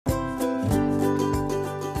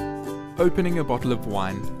Opening a bottle of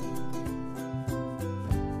wine.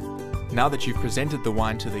 Now that you've presented the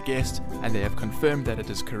wine to the guest and they have confirmed that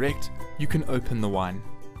it is correct, you can open the wine.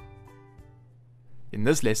 In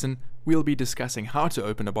this lesson, we'll be discussing how to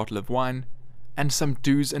open a bottle of wine and some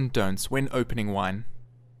do's and don'ts when opening wine.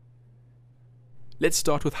 Let's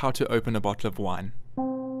start with how to open a bottle of wine.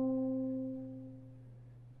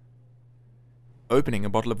 Opening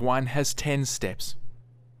a bottle of wine has 10 steps.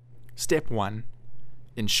 Step 1.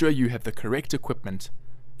 Ensure you have the correct equipment,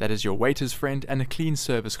 that is your waiter's friend and a clean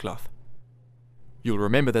service cloth. You'll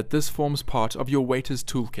remember that this forms part of your waiter's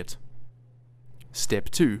toolkit. Step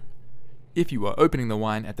 2. If you are opening the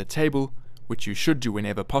wine at the table, which you should do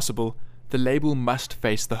whenever possible, the label must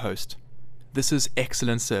face the host. This is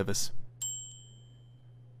excellent service.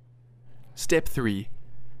 Step 3.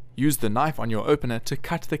 Use the knife on your opener to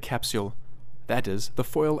cut the capsule, that is, the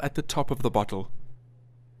foil at the top of the bottle.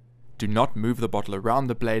 Do not move the bottle around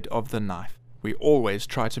the blade of the knife. We always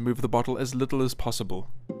try to move the bottle as little as possible.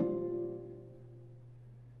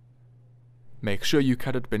 Make sure you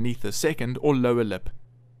cut it beneath the second or lower lip.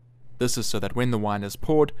 This is so that when the wine is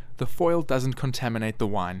poured, the foil doesn't contaminate the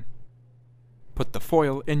wine. Put the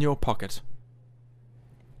foil in your pocket.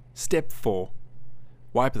 Step 4.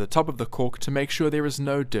 Wipe the top of the cork to make sure there is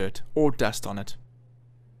no dirt or dust on it.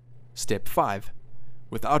 Step 5.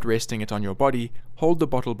 Without resting it on your body, hold the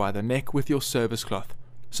bottle by the neck with your service cloth,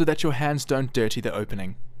 so that your hands don't dirty the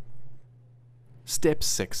opening. Step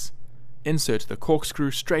 6. Insert the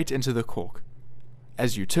corkscrew straight into the cork.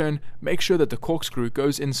 As you turn, make sure that the corkscrew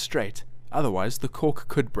goes in straight, otherwise the cork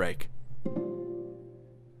could break.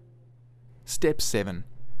 Step 7.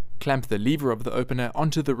 Clamp the lever of the opener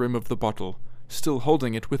onto the rim of the bottle, still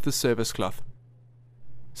holding it with the service cloth.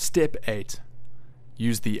 Step 8.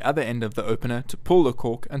 Use the other end of the opener to pull the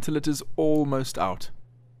cork until it is almost out.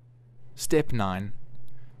 Step 9.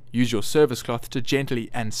 Use your service cloth to gently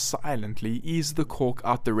and silently ease the cork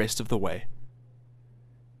out the rest of the way.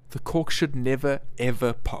 The cork should never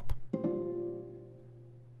ever pop.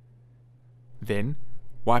 Then,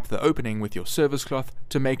 wipe the opening with your service cloth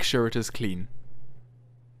to make sure it is clean.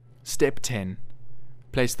 Step 10.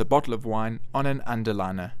 Place the bottle of wine on an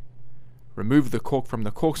underliner. Remove the cork from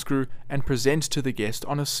the corkscrew and present to the guest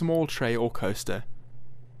on a small tray or coaster.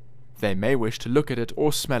 They may wish to look at it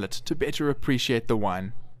or smell it to better appreciate the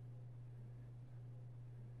wine.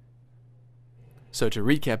 So to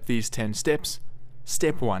recap these 10 steps,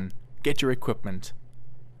 Step 1. Get your equipment.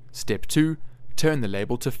 Step 2. Turn the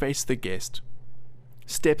label to face the guest.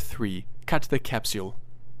 Step 3. Cut the capsule.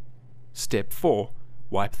 Step 4.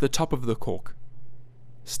 Wipe the top of the cork.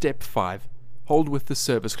 Step 5. Hold with the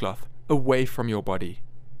service cloth, away from your body.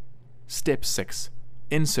 Step 6.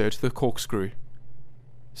 Insert the corkscrew.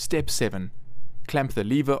 Step 7. Clamp the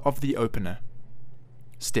lever of the opener.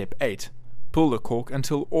 Step 8. Pull the cork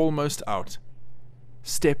until almost out.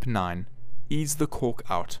 Step 9. Ease the cork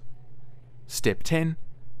out. Step 10.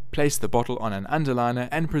 Place the bottle on an underliner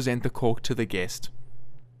and present the cork to the guest.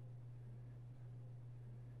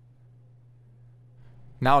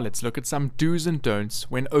 Now let's look at some do's and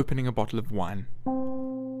don'ts when opening a bottle of wine.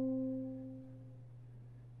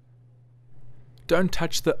 Don't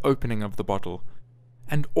touch the opening of the bottle,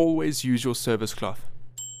 and always use your service cloth.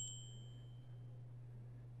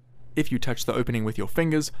 If you touch the opening with your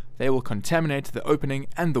fingers, they will contaminate the opening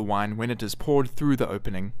and the wine when it is poured through the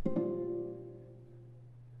opening.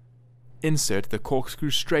 Insert the corkscrew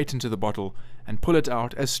straight into the bottle and pull it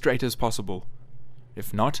out as straight as possible.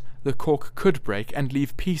 If not, the cork could break and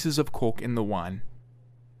leave pieces of cork in the wine.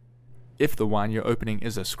 If the wine you're opening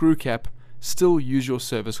is a screw cap, still use your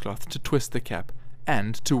service cloth to twist the cap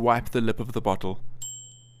and to wipe the lip of the bottle.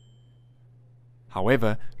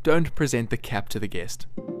 However, don't present the cap to the guest.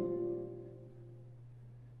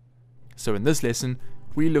 So in this lesson,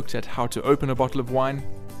 we looked at how to open a bottle of wine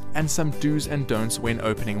and some do's and don'ts when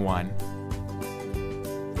opening wine.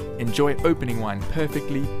 Enjoy opening wine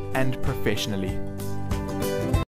perfectly and professionally.